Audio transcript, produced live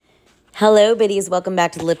Hello, biddies. Welcome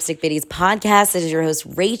back to the Lipstick Biddies podcast. This is your host,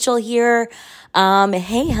 Rachel here.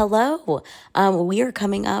 Hello. We are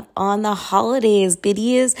coming up on the holidays,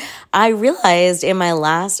 biddies. I realized in my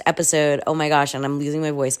last episode, oh my gosh, and I'm losing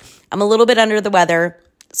my voice. I'm a little bit under the weather,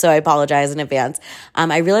 so I apologize in advance.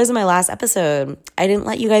 I realized in my last episode, I didn't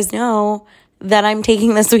let you guys know that I'm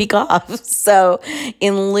taking this week off. So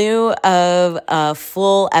in lieu of a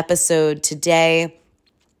full episode today,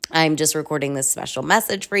 I'm just recording this special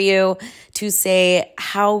message for you to say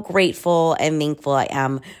how grateful and thankful I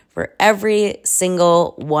am for every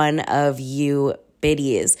single one of you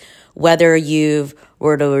biddies. Whether you've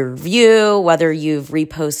wrote a review, whether you've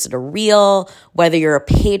reposted a reel, whether you're a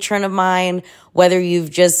patron of mine, whether you've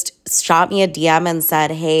just shot me a DM and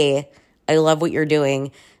said, hey, I love what you're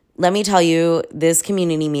doing. Let me tell you, this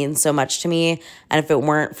community means so much to me. And if it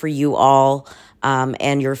weren't for you all,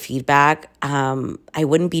 and your feedback, I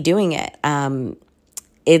wouldn't be doing it.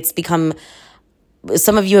 It's become,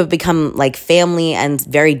 some of you have become like family and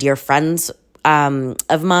very dear friends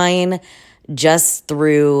of mine just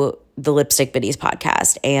through the Lipstick Biddies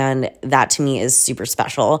podcast. And that to me is super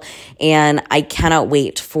special. And I cannot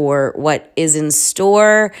wait for what is in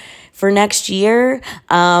store for next year.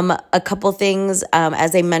 A couple things,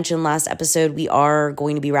 as I mentioned last episode, we are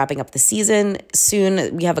going to be wrapping up the season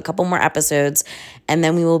soon. We have a couple more episodes and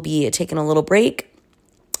then we will be taking a little break.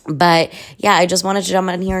 But yeah, I just wanted to jump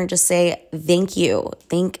in here and just say thank you.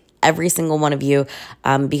 Thank every single one of you.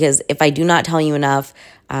 Because if I do not tell you enough,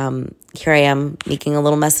 here I am making a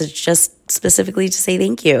little message just specifically to say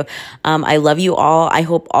thank you. I love you all. I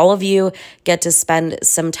hope all of you get to spend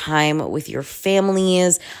some time with your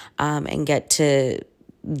families and get to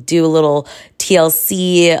do a little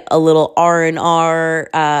TLC, a little R&R,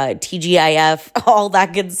 TGIF, all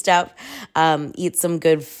that good stuff. Eat some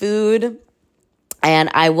good food.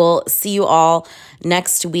 And I will see you all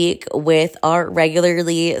next week with our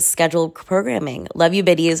regularly scheduled programming. Love you,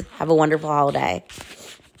 biddies. Have a wonderful holiday.